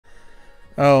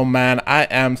Oh man, I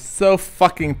am so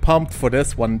fucking pumped for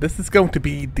this one. This is going to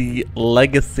be the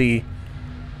legacy.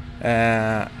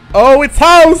 Oh, it's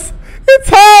House! It's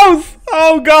House!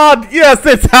 Oh god, yes,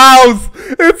 it's House!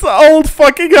 It's old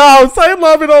fucking House! I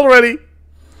love it already!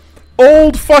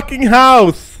 Old fucking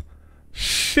House!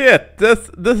 Shit, this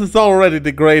is already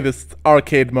the greatest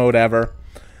arcade mode ever.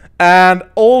 And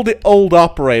all the old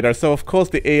operators. So of course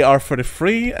the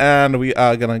AR-33, and we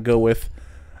are gonna go with...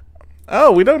 Oh,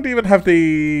 we don't even have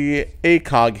the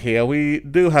ACOG here. We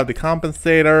do have the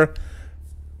compensator.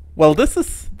 Well, this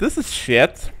is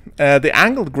shit. The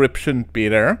angled grip shouldn't be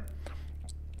there.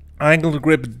 Angled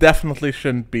grip definitely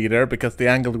shouldn't be there because the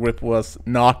angled grip was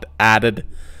not added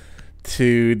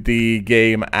to the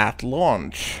game at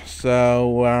launch.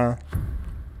 So,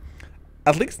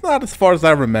 at least not as far as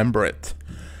I remember it.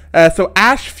 So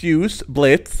Ash, Fuse,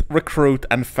 Blitz, Recruit,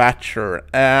 and Thatcher.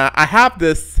 I have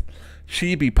this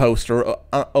chibi poster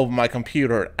over my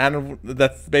computer, and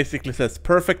that basically says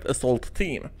Perfect Assault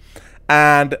Team.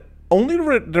 And only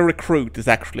the Recruit is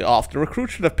actually off. The Recruit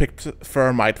should have picked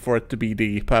Thermite for it to be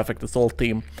the Perfect Assault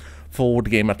Team for the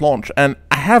game at launch. And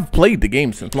I have played the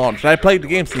game since launch. I played the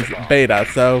game since beta,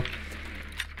 so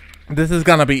this is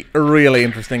gonna be really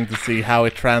interesting to see how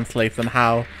it translates and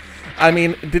how... I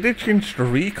mean, did it change the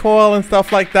recoil and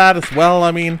stuff like that as well?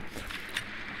 I mean...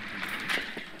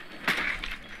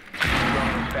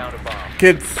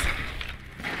 Kids.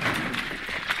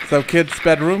 So kids'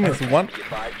 bedroom is one.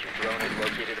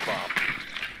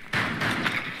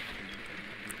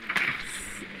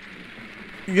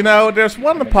 You know, there's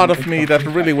one part of me that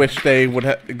really wish they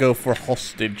would go for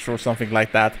hostage or something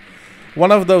like that.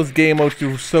 One of those game modes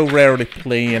you so rarely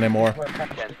play anymore.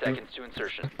 10 seconds to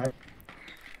insertion.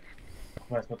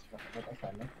 5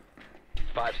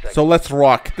 seconds. So let's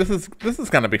rock. This is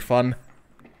gonna be fun.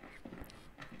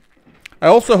 I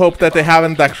also hope that they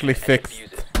haven't actually fixed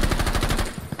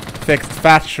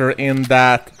Thatcher in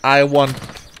that I want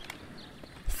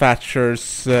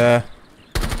Thatcher's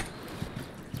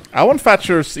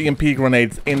EMP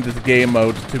grenades in this game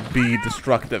mode to be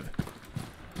destructive.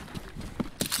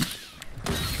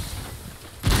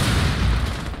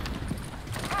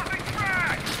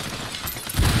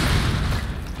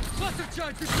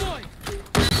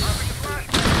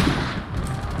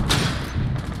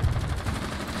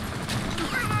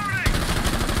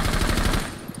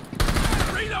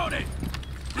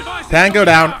 Tango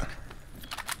down.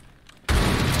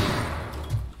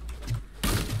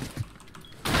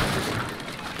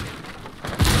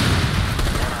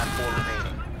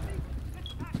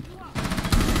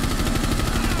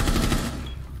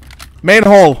 Main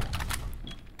hole.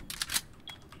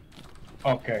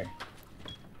 Okay.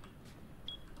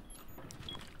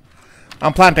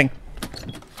 I'm planting.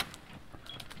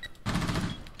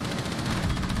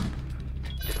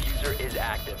 Diffuser is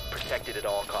active, protected at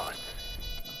all costs.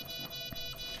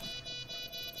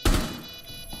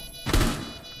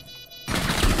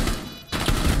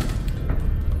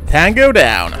 Tango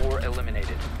down. 4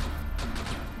 eliminated.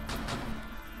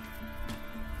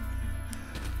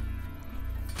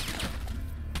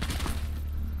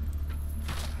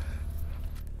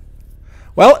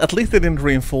 Well, at least they didn't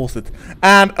reinforce it.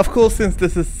 And of course, since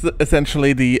this is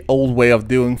essentially the old way of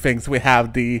doing things, we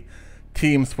have the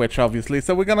team switch, obviously.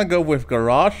 So we're gonna go with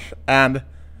Garage and...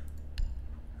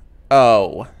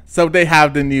 Oh, so they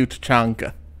have the new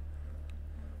Tachanka.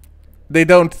 They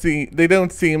don't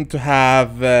seem to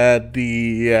have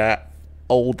the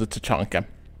old Tachanka.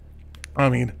 I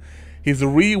mean, his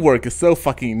rework is so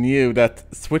fucking new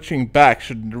that switching back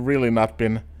should really not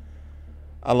been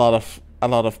a lot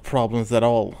of problems at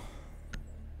all.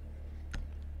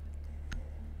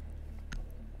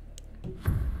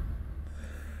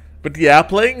 But yeah,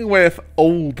 playing with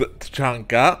old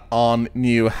Tachanka on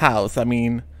new house, I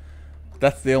mean,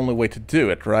 that's the only way to do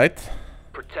it, right?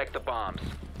 Protect the bombs.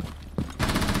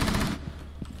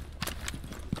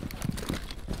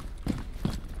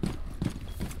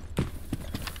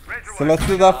 So let's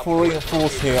do that for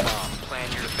reinforce here.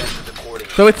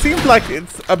 So it seems like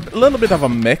it's a little bit of a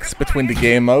mix between the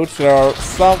game modes. There are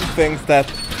some things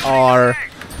that are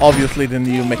obviously the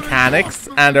new mechanics,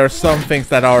 and there are some things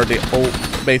that are the old,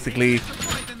 basically.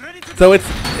 So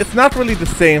it's not really the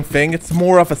same thing. It's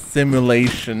more of a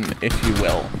simulation, if you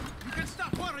will. You can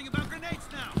stop worrying about grenades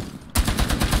now.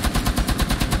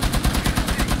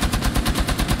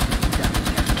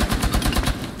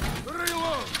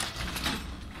 Reload.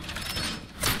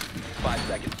 5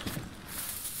 seconds.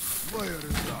 Fire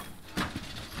is up.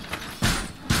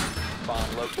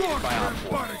 Bomb located by Op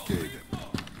 4. Barricade.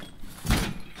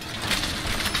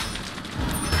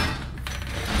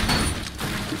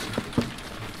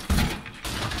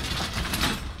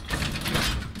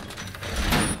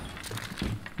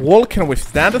 Wall can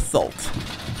withstand assault.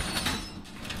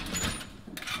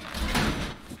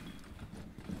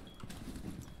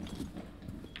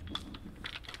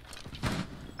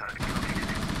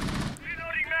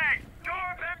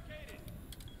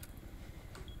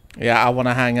 Yeah, I want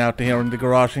to hang out here in the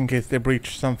garage in case they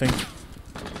breach something.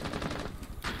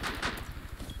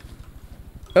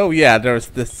 Oh yeah, there's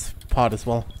this pod as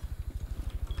well.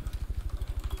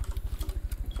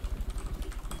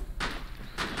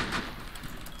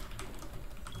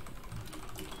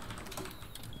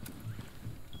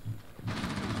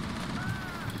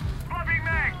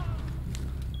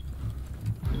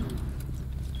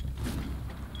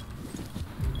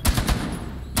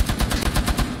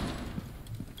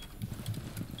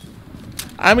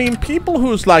 I mean, people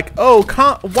who's like, oh,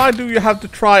 why do you have to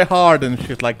try hard and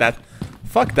shit like that?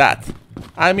 Fuck that.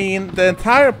 I mean, the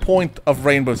entire point of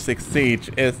Rainbow Six Siege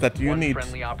is that you need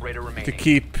to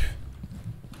keep...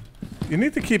 You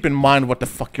need to keep in mind what the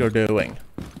fuck you're doing.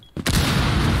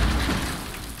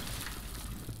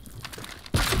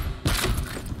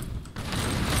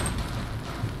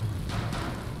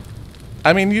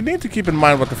 I mean, you need to keep in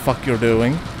mind what the fuck you're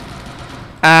doing.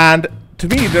 And to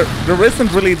me, there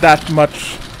isn't really that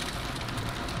much...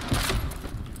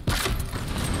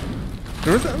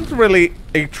 There isn't really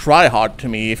a try-hard to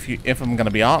me, if I'm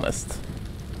gonna be honest.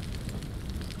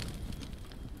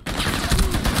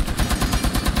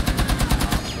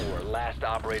 Last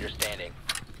operator standing.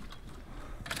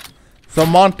 So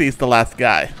Monty's the last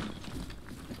guy.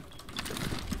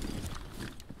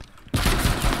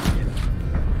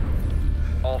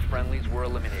 All friendlies were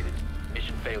eliminated.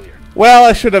 Mission failure. Well,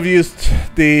 I should have used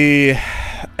the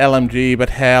LMG, but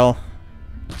hell.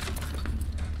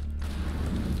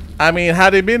 I mean,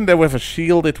 had he been there with a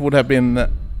shield, it would have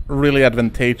been really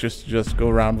advantageous to just go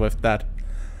around with that.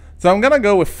 So I'm gonna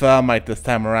go with Thermite this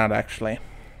time around, actually.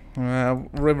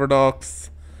 River Docks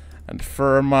and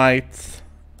Thermite.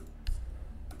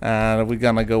 And we're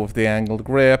gonna go with the angled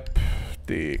grip,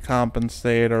 the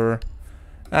compensator,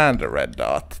 and the red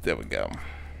dot. There we go.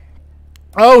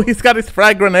 Oh, he's got his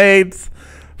frag grenades!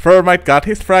 Thermite got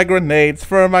his frag grenades!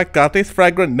 Thermite got his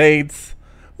frag grenades!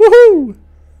 Woohoo!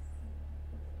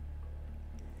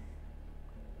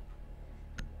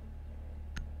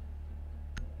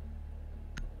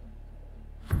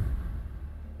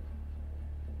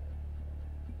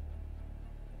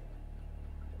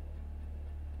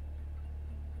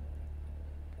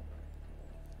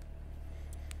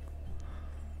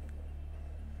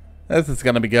 This is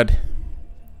gonna be good.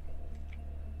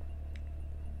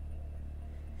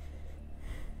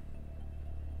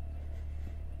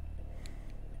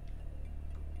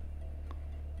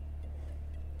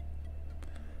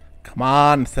 Come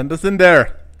on, send us in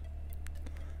there.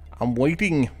 I'm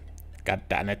waiting. God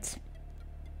damn it.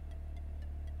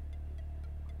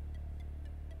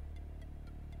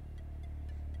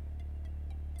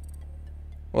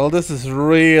 Well, this is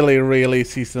really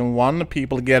season 1.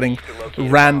 People getting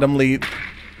randomly...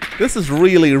 This is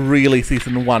really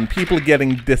season 1. People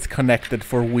getting disconnected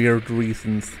for weird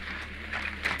reasons.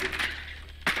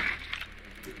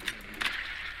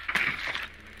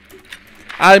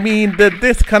 I mean, the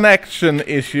disconnection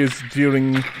issues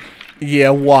during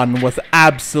year 1 was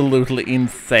absolutely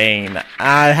insane.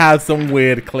 I have some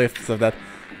weird clips of that.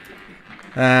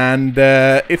 And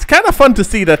it's kind of fun to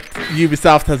see that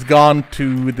Ubisoft has gone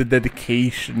to the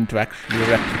dedication to actually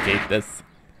replicate this.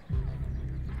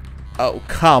 Oh,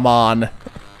 come on.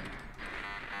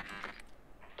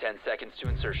 10 seconds to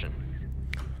insertion.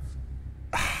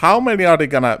 How many are they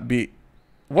gonna be?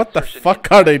 What the fuck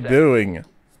are they doing?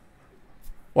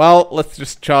 Well, let's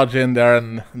just charge in there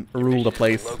and rule the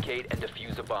place. Locate and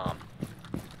defuse a bomb.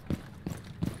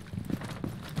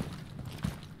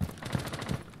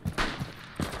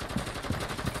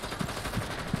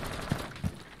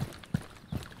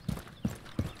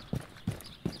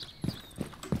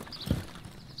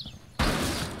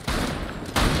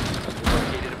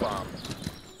 Located a bomb.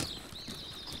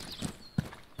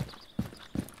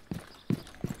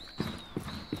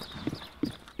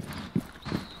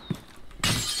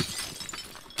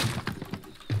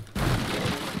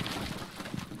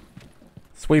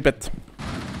 Sweep it.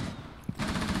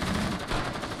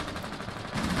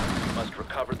 Must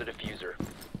recover the diffuser.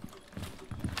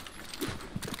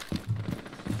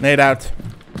 Nade out.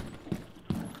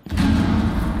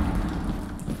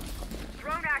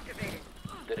 Drone activated.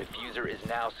 The diffuser is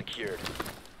now secured.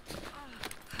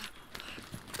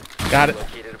 Got it.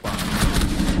 Located a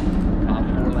bomb. Op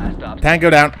 4 last op. Tango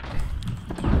down.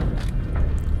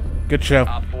 Good show.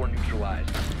 Op 4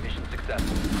 neutralized. Mission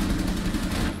successful.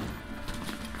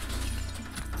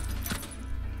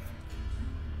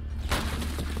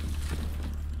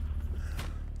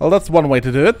 Well, that's one way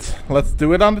to do it. Let's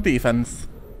do it on the defense.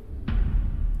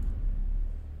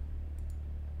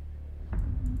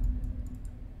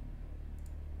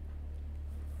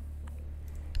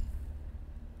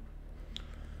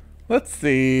 Let's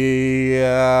see.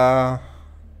 Yeah,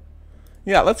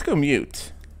 let's go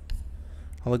mute.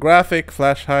 Holographic,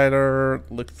 flash hider,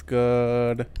 looks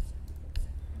good.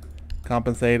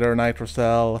 Compensator,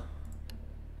 nitrocell.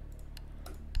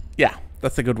 Yeah,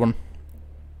 that's a good one.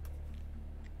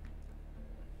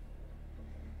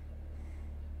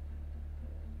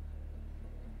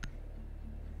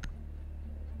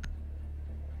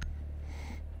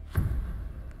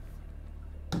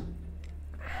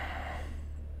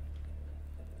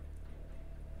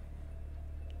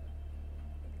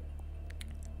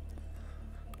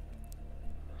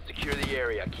 Secure the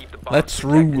area. Keep the bomb Let's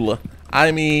protected. rule.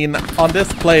 I mean, on this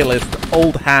playlist,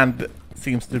 Old Hand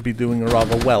seems to be doing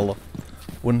rather well.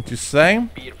 Wouldn't you say?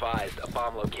 Be advised, a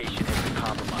bomb location has been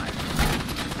compromised.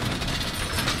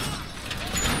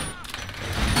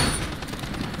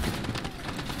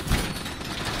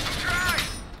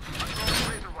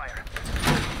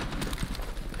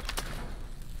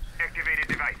 Activated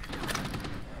device.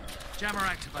 Jammer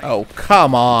activated. Oh,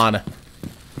 come on.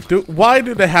 Why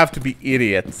do they have to be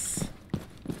idiots?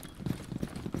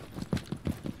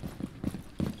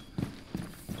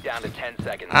 Down to 10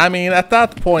 seconds. I mean, at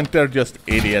that point, they're just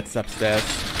idiots upstairs.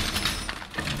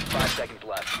 5 seconds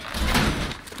left.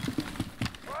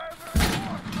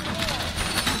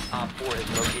 Op 4 has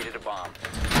located a bomb.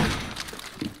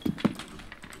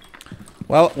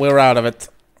 Well, we're out of it.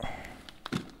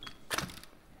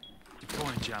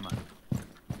 Deploying jammer.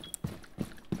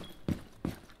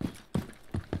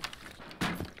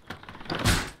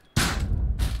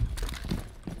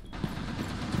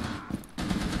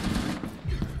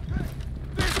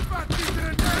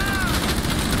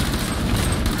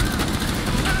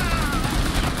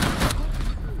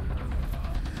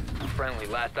 Friendly,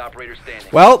 last operator standing.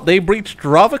 Well, they breached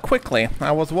rather quickly.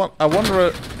 I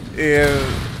wonder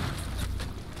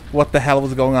what the hell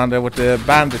was going on there with the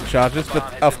bandit charges,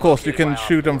 but of course you can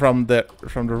shoot them from the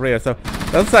rear. So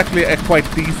that's actually a quite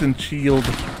decent shield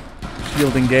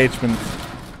engagement.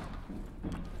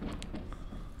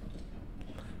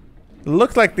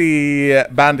 Looks like the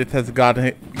bandit has got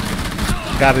his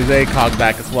ACOG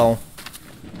back as well,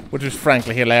 which is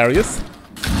frankly hilarious. Op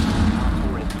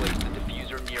 4 has placed the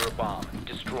diffuser near a bomb.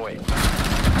 Destroy it.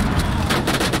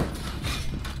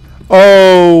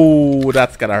 Oh,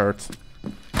 that's gonna hurt.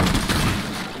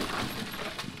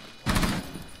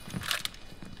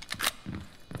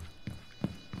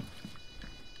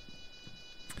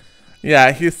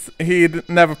 Yeah, he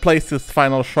never placed his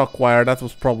final shock wire. That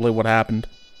was probably what happened.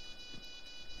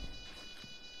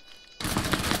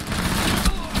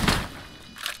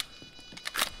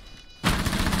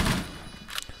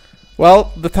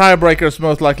 Well, the tiebreaker is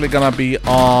most likely gonna be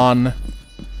on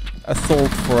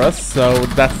assault for us, so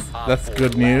that's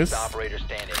good news. Operator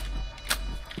standing.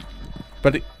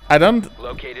 But I don't.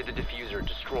 Located the diffuser.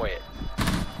 Destroy it.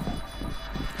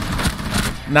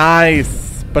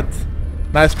 Nice, but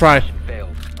nice try.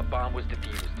 Failed. A bomb was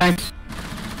defused.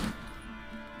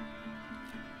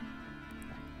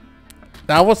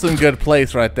 That was in good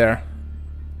place right there.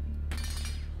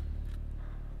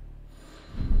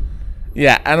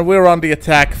 Yeah, and we're on the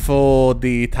attack for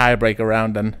the tiebreaker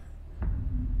round then.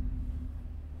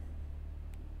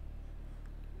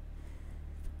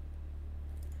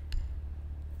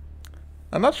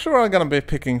 I'm not sure I'm gonna be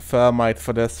picking Thermite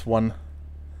for this one.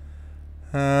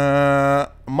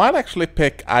 Might actually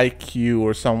pick IQ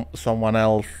or someone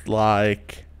else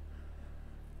like.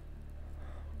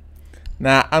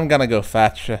 Nah, I'm gonna go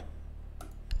Thatcher.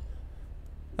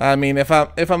 I mean, if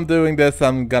I'm doing this,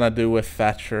 I'm gonna do with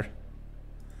Thatcher.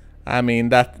 I mean,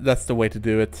 that's the way to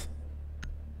do it.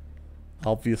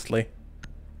 Obviously.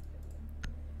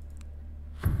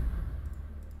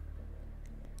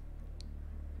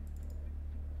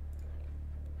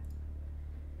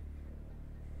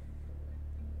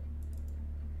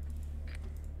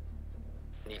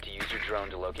 Need to use your drone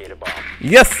to locate a bomb.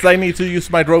 Yes, I need to use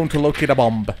my drone to locate a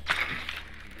bomb.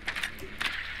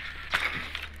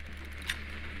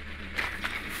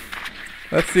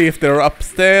 Let's see if they're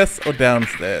upstairs or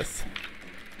downstairs.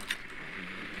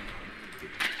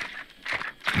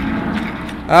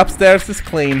 Upstairs is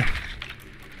clean.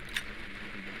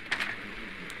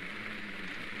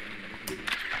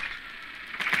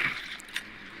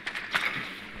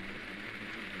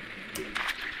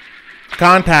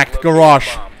 Contact, Locate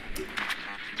garage. bomb.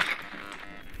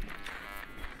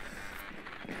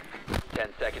 10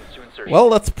 seconds to insertion. Well,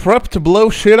 let's prep to blow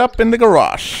shit up in the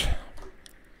garage.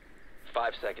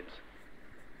 5 seconds.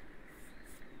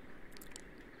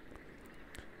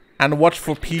 And watch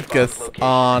for Pikas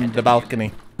on the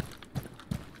balcony.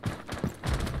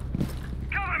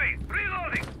 Cover me!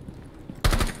 Reloading!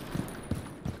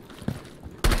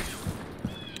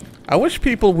 I wish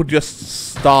people would just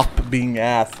stop being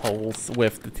assholes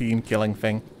with the team killing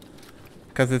thing.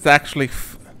 Because it's actually...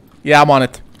 yeah, I'm on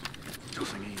it.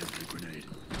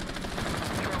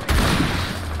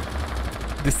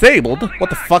 Disabled? What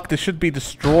the fuck? This should be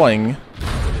destroying. The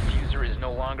diffuser is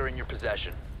no longer in your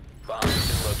possession. Bomb has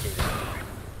been located.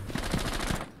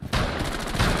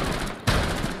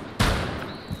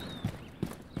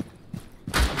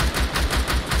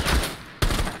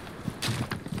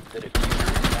 The diffuser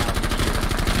is now secure.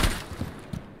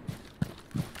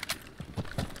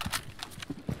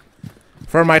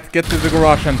 Thermite, get to the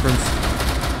garage entrance.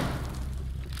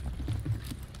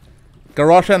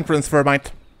 Garage entrance,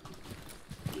 Thermite.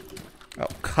 Oh,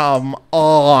 come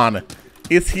on.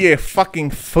 Is he a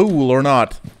fucking fool or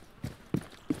not?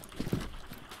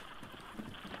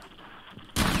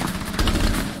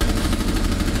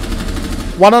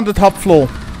 One on the top floor.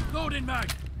 Loading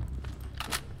mag.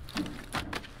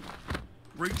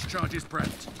 Breach charges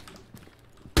prepped.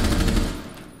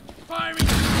 Firing.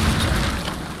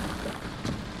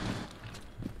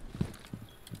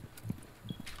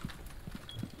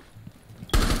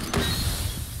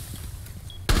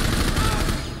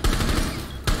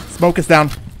 Smoke is down.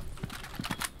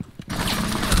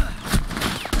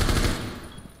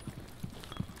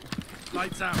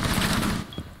 Lights out.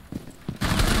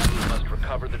 You must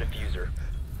recover the diffuser.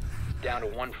 Down to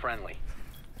one friendly.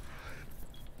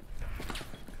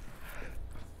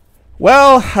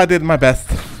 Well, I did my best.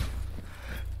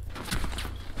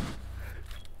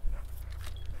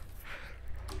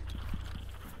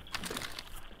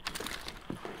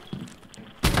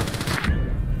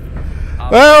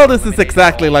 Well, this is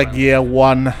exactly like year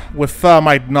 1, with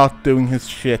Thermite not doing his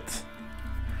shit.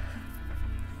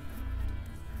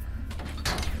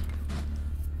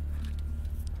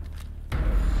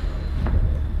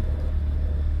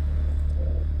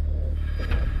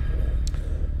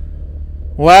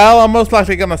 Well, I'm most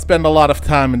likely gonna spend a lot of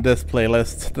time in this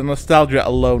playlist. The nostalgia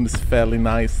alone is fairly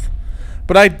nice.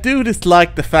 But I do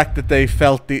dislike the fact that they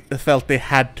felt they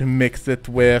had to mix it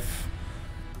with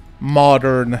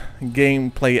modern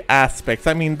gameplay aspects.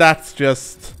 I mean, that's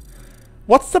just...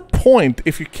 what's the point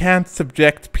if you can't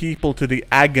subject people to the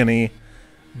agony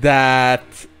that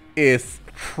is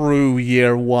true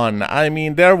year 1? I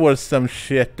mean, there was some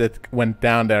shit that went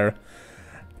down there.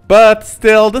 But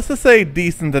still, this is a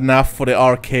decent enough for the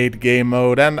arcade game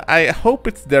mode, and I hope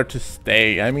it's there to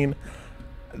stay. I mean,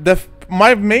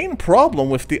 my main problem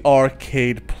with the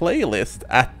arcade playlist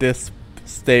at this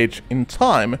stage in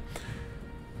time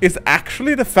is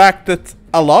actually the fact that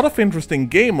a lot of interesting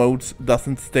game modes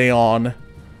doesn't stay on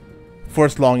for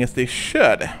as long as they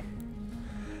should.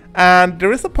 And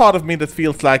there is a part of me that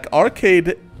feels like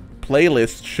arcade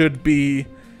playlists should be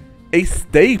a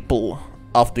staple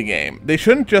of the game. They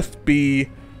shouldn't just be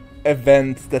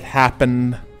events that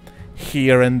happen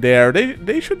here and there.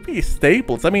 They should be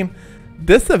staples. I mean,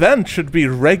 this event should be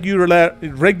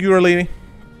regularly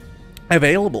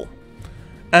available.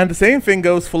 And the same thing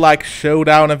goes for like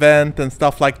Showdown event and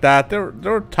stuff like that. There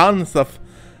are tons of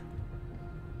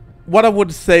what I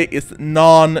would say is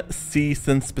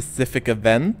non-season specific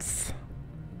events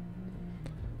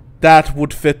that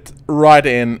would fit right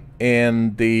in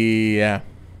the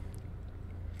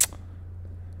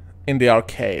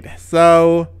arcade.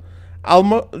 So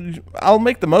I'll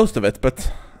make the most of it,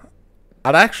 but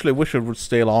I'd actually wish it would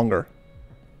stay longer.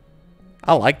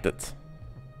 I liked it.